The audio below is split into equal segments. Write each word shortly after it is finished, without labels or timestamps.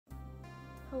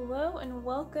Hello and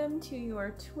welcome to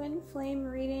your twin flame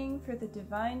reading for the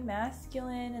Divine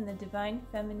Masculine and the Divine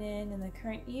Feminine and the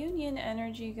current union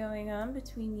energy going on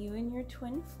between you and your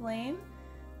twin flame.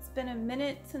 It's been a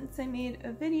minute since I made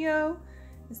a video.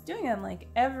 I was doing them like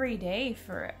every day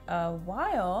for a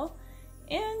while,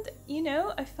 and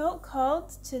I felt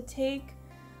called to take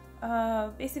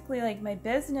basically like my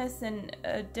business in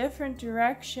a different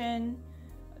direction,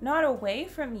 not away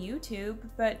from YouTube,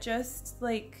 but just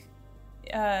like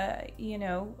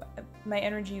my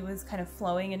energy was kind of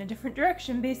flowing in a different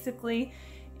direction basically.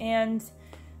 And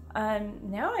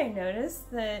now I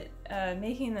noticed that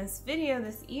making this video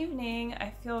this evening,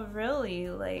 I feel really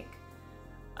like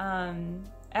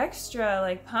extra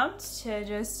like pumped to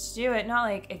just do it. Not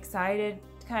like excited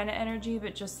kind of energy,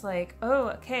 but just like, oh,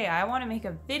 okay, I want to make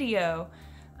a video.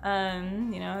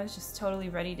 I was just totally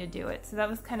ready to do it. So that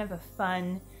was kind of a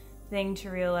fun thing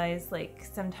to realize, like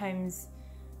sometimes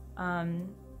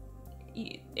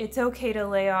it's okay to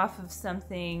lay off of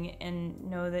something and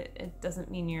know that it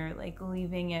doesn't mean you're like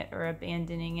leaving it or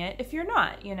abandoning it. If you're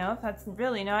not, if that's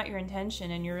really not your intention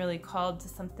and you're really called to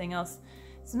something else,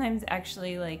 sometimes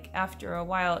actually like after a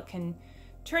while it can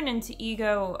turn into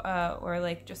ego or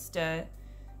like just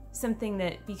something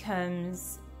that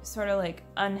becomes sort of like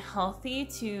unhealthy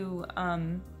to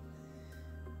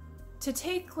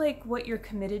take like what you're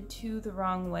committed to the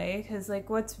wrong way, because like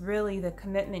what's really the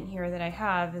commitment here that I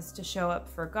have is to show up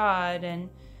for God. And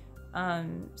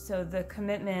so the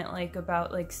commitment like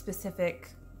about like specific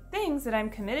things that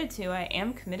I'm committed to, I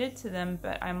am committed to them,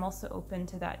 but I'm also open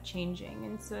to that changing.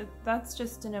 And so that's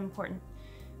just an important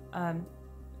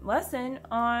lesson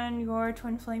on your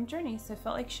twin flame journey, so I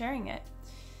felt like sharing it.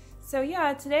 So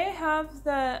yeah, today I have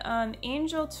the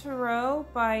Angel Tarot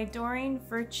by Doreen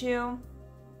Virtue.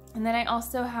 And then I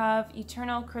also have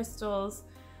Eternal Crystals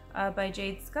by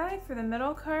Jade-Sky for the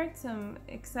middle card, so I'm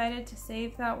excited to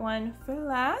save that one for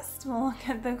last. We'll look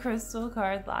at the crystal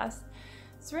card last.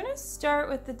 So we're going to start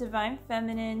with the Divine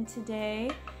Feminine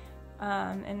today,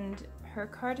 and her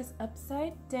card is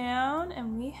upside down,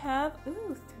 and we have,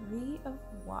 Three of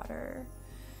Water.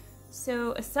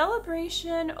 So a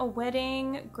celebration, a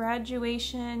wedding,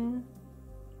 graduation,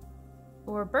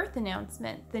 or birth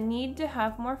announcement, the need to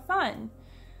have more fun.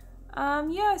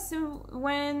 So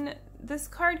when this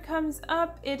card comes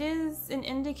up, it is an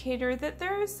indicator that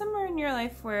there is somewhere in your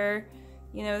life where,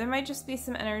 there might just be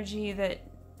some energy that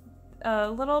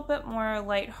a little bit more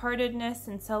lightheartedness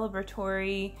and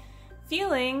celebratory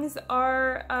feelings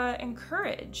are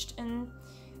encouraged. And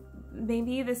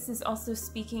maybe this is also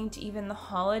speaking to even the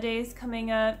holidays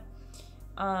coming up.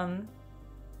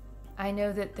 I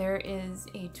know that there is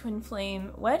a twin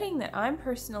flame wedding that I'm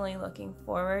personally looking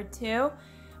forward to.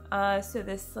 So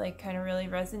this like kind of really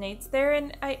resonates there.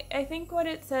 And I think what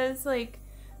it says like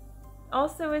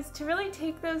also is to really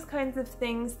take those kinds of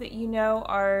things that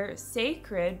are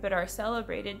sacred but are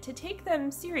celebrated, to take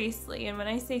them seriously. And when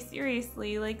I say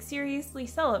seriously, like seriously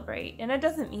celebrate. And it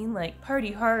doesn't mean like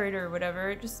party hard or whatever.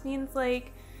 It just means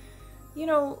like,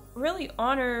 really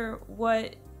honor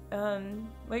what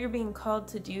you're being called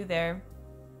to do there.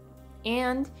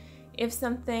 And if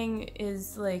something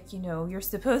is like, you're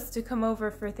supposed to come over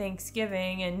for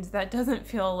Thanksgiving and that doesn't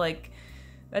feel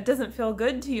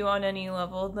good to you on any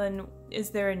level, then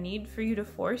is there a need for you to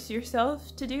force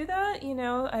yourself to do that?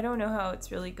 I don't know how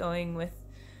it's really going with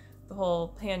the whole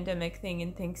pandemic thing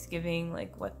and Thanksgiving,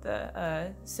 like what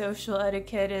the social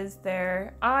etiquette is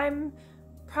there. I'm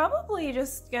probably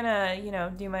just gonna,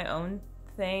 do my own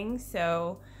thing,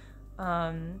 so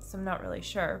I'm not really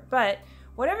sure. But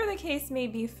whatever the case may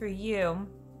be for you,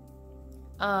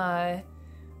 I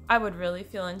would really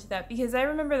feel into that, because I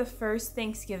remember the first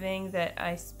Thanksgiving that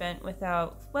I spent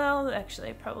without, well, actually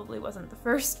it probably wasn't the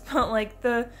first, but like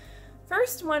the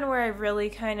first one where I really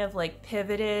kind of like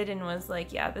pivoted and was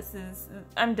like, yeah,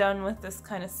 I'm done with this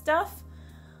kind of stuff.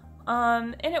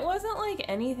 And it wasn't like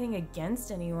anything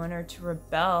against anyone or to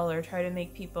rebel or try to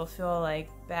make people feel like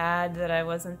bad that I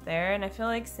wasn't there. And I feel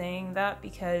like saying that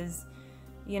because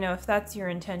if that's your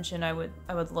intention, I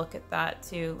would look at that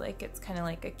too. Like it's kind of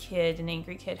like an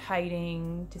angry kid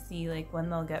hiding to see like when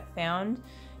they'll get found.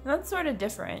 And that's sort of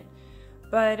different.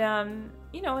 But, and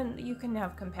you can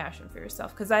have compassion for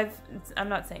yourself, because I'm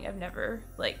not saying I've never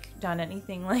like done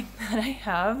anything like that. I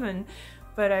have,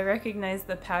 but I recognize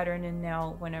the pattern, and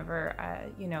now whenever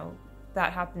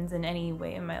that happens in any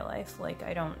way in my life, like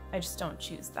I just don't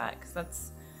choose that, because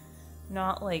that's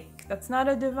not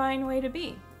a divine way to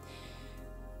be.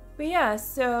 But yeah,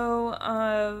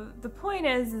 so the point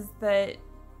is that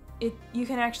you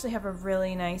can actually have a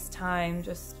really nice time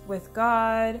just with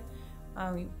God,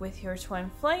 with your twin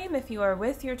flame, if you are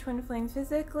with your twin flame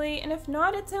physically, and if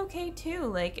not, it's okay too.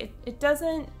 Like, it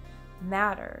doesn't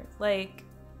matter. Like,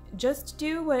 just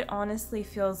do what honestly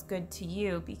feels good to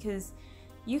you, because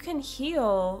you can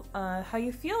heal how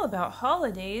you feel about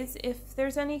holidays if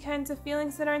there's any kinds of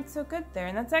feelings that aren't so good there.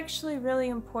 And that's actually really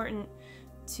important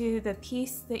to the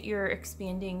peace that you're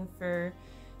expanding for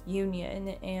union.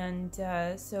 And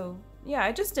so yeah,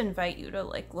 I just invite you to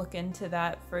like look into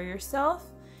that for yourself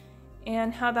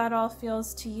and how that all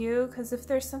feels to you. Because if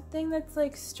there's something that's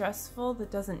like stressful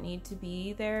that doesn't need to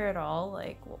be there at all,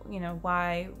 like, you know,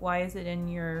 why is it in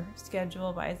your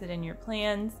schedule? Why is it in your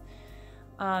plans?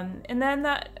 And then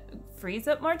that frees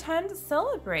up more time to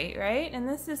celebrate, right? And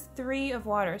this is 3 of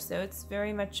water, so it's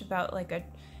very much about like a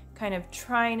kind of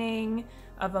trining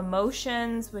of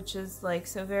emotions, which is like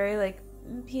so very like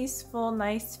peaceful,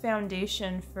 nice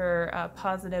foundation for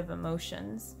positive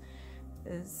emotions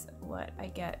is what I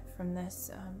get from this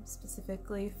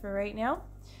specifically for right now.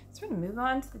 So we're going to move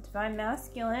on to the Divine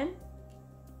Masculine.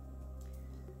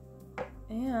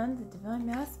 And the Divine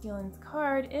Masculine's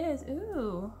card is,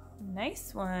 ooh,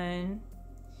 nice one.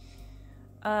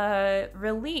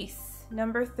 Release,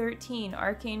 number 13,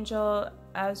 Archangel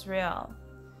Azrael.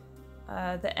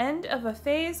 The end of a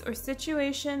phase or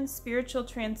situation, spiritual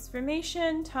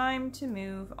transformation, time to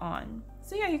move on.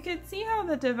 So yeah, you could see how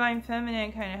the Divine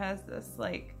Feminine kind of has this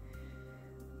like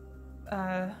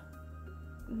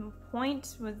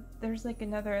point with, there's like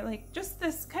another, like just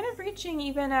this kind of reaching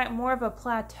even at more of a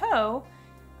plateau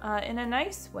in a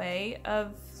nice way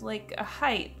of like a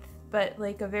height, but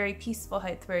like a very peaceful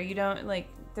height where you don't like,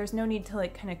 there's no need to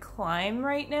like kind of climb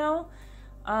right now,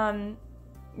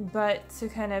 but to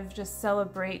kind of just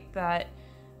celebrate that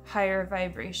higher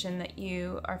vibration that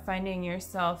you are finding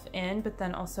yourself in, but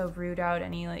then also root out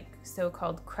any like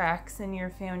so-called cracks in your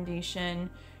foundation,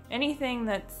 anything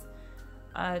that's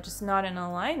just not in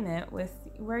alignment with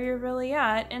where you're really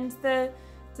at. And the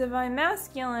Divine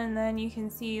Masculine, then you can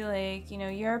see like, you know,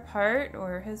 your part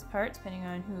or his part, depending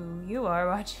on who you are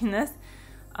watching this,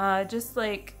 just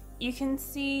like you can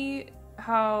see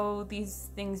how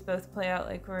these things both play out.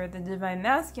 Like where the Divine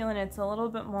Masculine, it's a little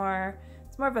bit more,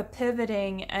 it's more of a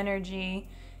pivoting energy,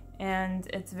 and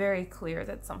it's very clear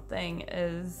that something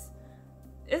is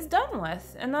done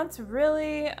with, and that's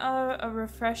really a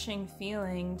refreshing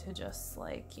feeling to just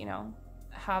like, you know,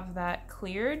 have that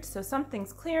cleared. So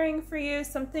something's clearing for you,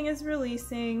 something is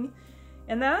releasing,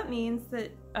 and that means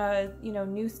that you know,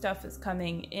 new stuff is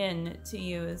coming in to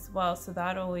you as well. So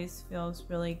that always feels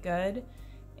really good,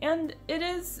 and it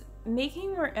is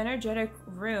making more energetic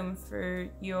room for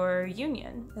your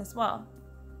union as well,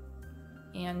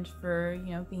 and for,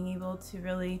 you know, being able to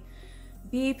really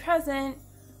be present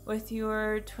with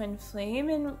your twin flame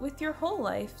and with your whole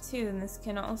life too. And this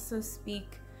can also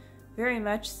speak very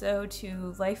much so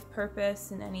to life purpose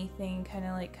and anything kind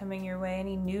of like coming your way,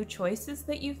 any new choices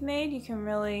that you've made. You can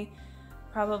really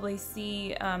probably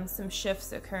see some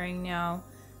shifts occurring now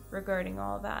regarding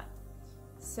all that.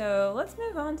 So let's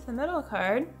move on to the middle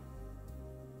card.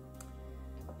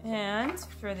 And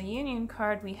for the union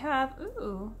card we have,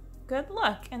 ooh, good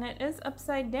luck, and it is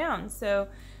upside down. So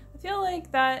I feel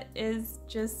like that is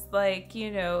just like, you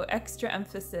know, extra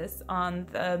emphasis on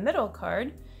the middle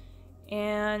card.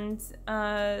 And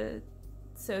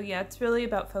so yeah, it's really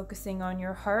about focusing on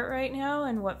your heart right now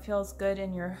and what feels good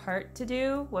in your heart to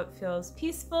do, what feels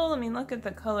peaceful. I mean, look at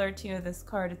the color too of this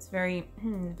card. It's very,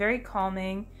 very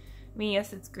calming. I mean,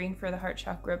 yes, it's green for the heart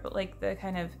chakra, but like the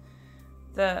kind of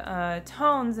the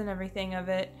tones and everything of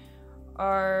it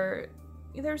are,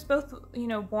 there's both, you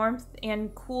know, warmth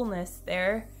and coolness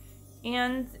there.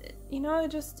 And, you know,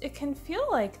 it can feel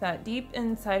like that deep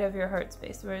inside of your heart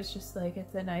space, where it's just like,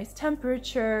 it's a nice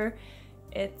temperature,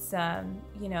 it's,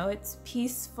 you know, it's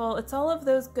peaceful, it's all of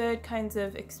those good kinds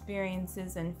of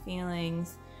experiences and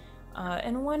feelings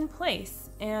in one place.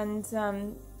 And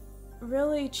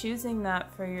really choosing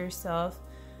that for yourself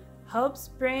helps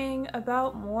bring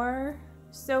about more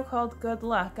so-called good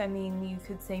luck. I mean, you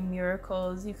could say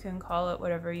miracles, you can call it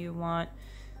whatever you want.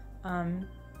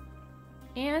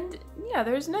 And yeah,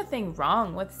 there's nothing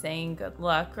wrong with saying good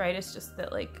luck, right? It's just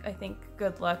that, like, I think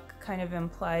good luck kind of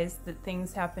implies that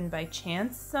things happen by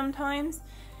chance sometimes.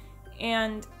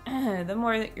 And the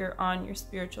more that you're on your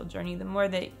spiritual journey, the more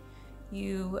that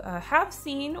you have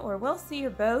seen or will see, or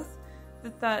both,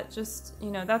 that just,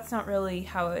 you know, that's not really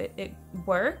how it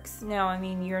works. Now, I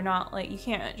mean, you're not like, you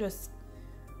can't just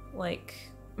like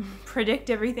predict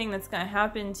everything that's going to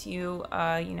happen to you.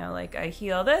 You know, like, I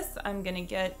heal this, I'm going to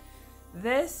get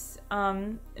this.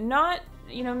 Not,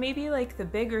 you know, maybe like the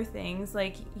bigger things,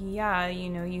 like, yeah, you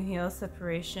know, you heal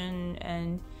separation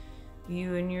and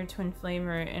you and your twin flame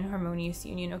are in harmonious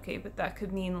union, okay, but that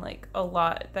could mean like a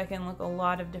lot. That can look a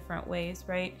lot of different ways,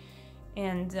 right?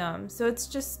 And so it's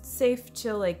just safe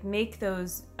to like make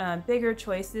those bigger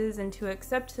choices and to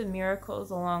accept the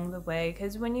miracles along the way,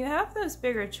 because when you have those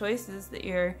bigger choices that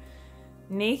you're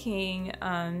making,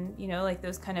 you know, like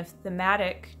those kind of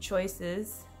thematic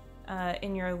choices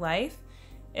in your life,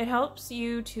 it helps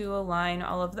you to align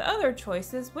all of the other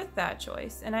choices with that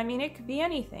choice. And I mean, it could be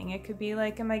anything. It could be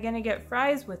like, am I going to get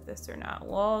fries with this or not?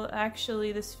 Well,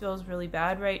 actually, this feels really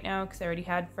bad right now because I already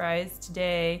had fries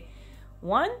today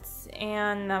once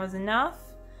and that was enough.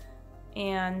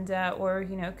 And or,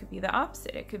 you know, it could be the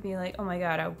opposite. It could be like, oh my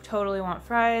God, I totally want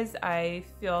fries. I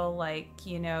feel like,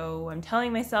 you know, I'm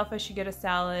telling myself I should get a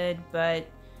salad, but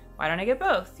why don't I get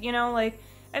both? You know, like,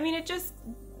 I mean, it just,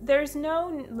 there's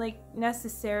no like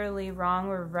necessarily wrong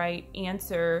or right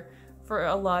answer for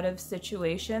a lot of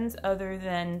situations other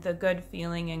than the good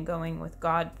feeling and going with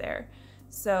God there.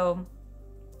 So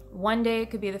one day it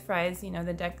could be the fries, you know,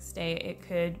 the next day it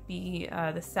could be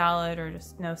the salad or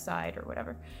just no side or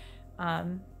whatever.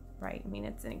 Right, I mean,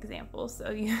 it's an example, so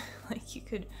you like you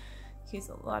could use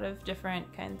a lot of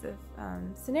different kinds of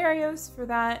scenarios for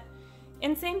that.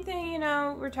 And same thing, you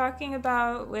know, we're talking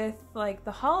about with like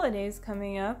the holidays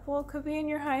coming up. Well, it could be in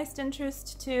your highest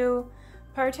interest to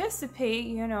participate,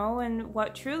 you know, in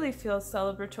what truly feels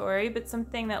celebratory, but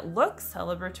something that looks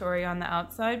celebratory on the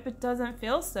outside but doesn't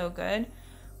feel so good.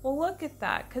 Well, look at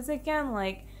that, because again,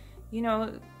 like, you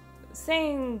know,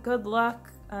 saying good luck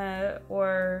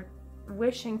or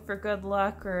wishing for good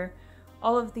luck or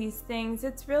all of these things,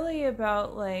 it's really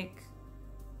about like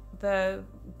the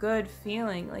good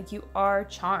feeling, like you are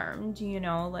charmed, you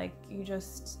know, like you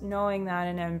just knowing that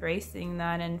and embracing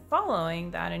that and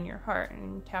following that in your heart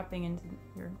and tapping into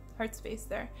your heart space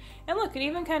there. And look, it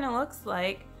even kind of looks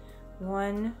like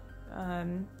one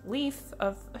leaf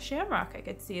of a shamrock. I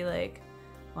could see like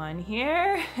one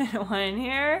here and one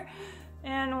here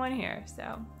and one here.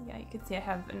 So yeah, you could see I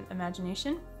have an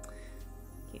imagination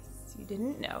in case you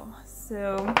didn't know.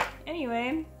 So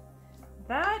anyway,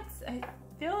 that's, I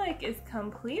feel like is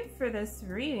complete for this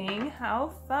reading.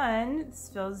 How fun. This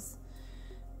feels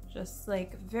just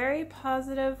like a very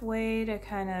positive way to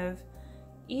kind of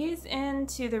ease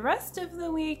into the rest of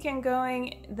the week and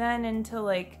going then into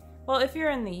like, well, if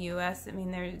you're in the US, I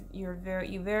mean, you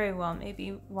very well may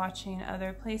be watching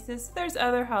other places. There's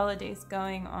other holidays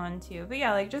going on too, but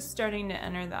yeah, like just starting to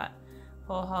enter that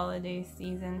whole holiday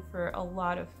season for a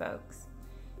lot of folks.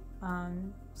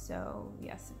 So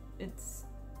yes, it's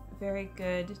very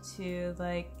good to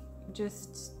like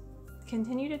just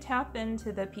continue to tap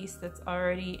into the peace that's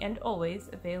already and always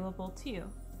available to you.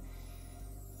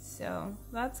 So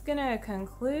that's gonna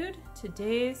conclude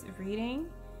today's reading,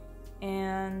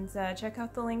 and check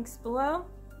out the links below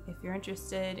if you're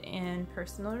interested in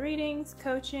personal readings,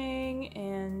 coaching,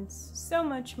 and so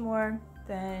much more.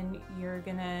 Then you're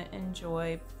gonna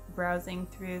enjoy browsing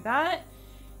through that.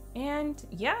 And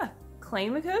yeah,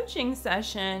 claim a coaching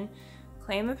session,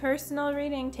 claim a personal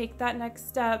reading, take that next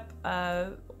step,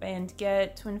 and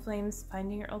get Twin Flames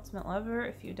Finding Your Ultimate Lover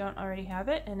if you don't already have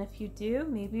it. And if you do,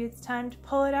 maybe it's time to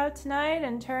pull it out tonight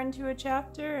and turn to a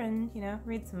chapter and, you know,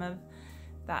 read some of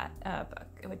that book,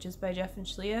 which is by Jeff and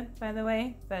Shalia, by the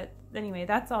way. But anyway,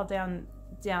 that's all down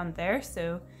there,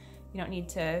 so you don't need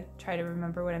to try to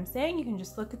remember what I'm saying. You can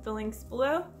just look at the links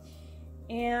below.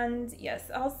 And yes,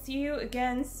 I'll see you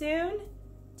again soon.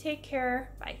 Take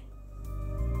care. Bye.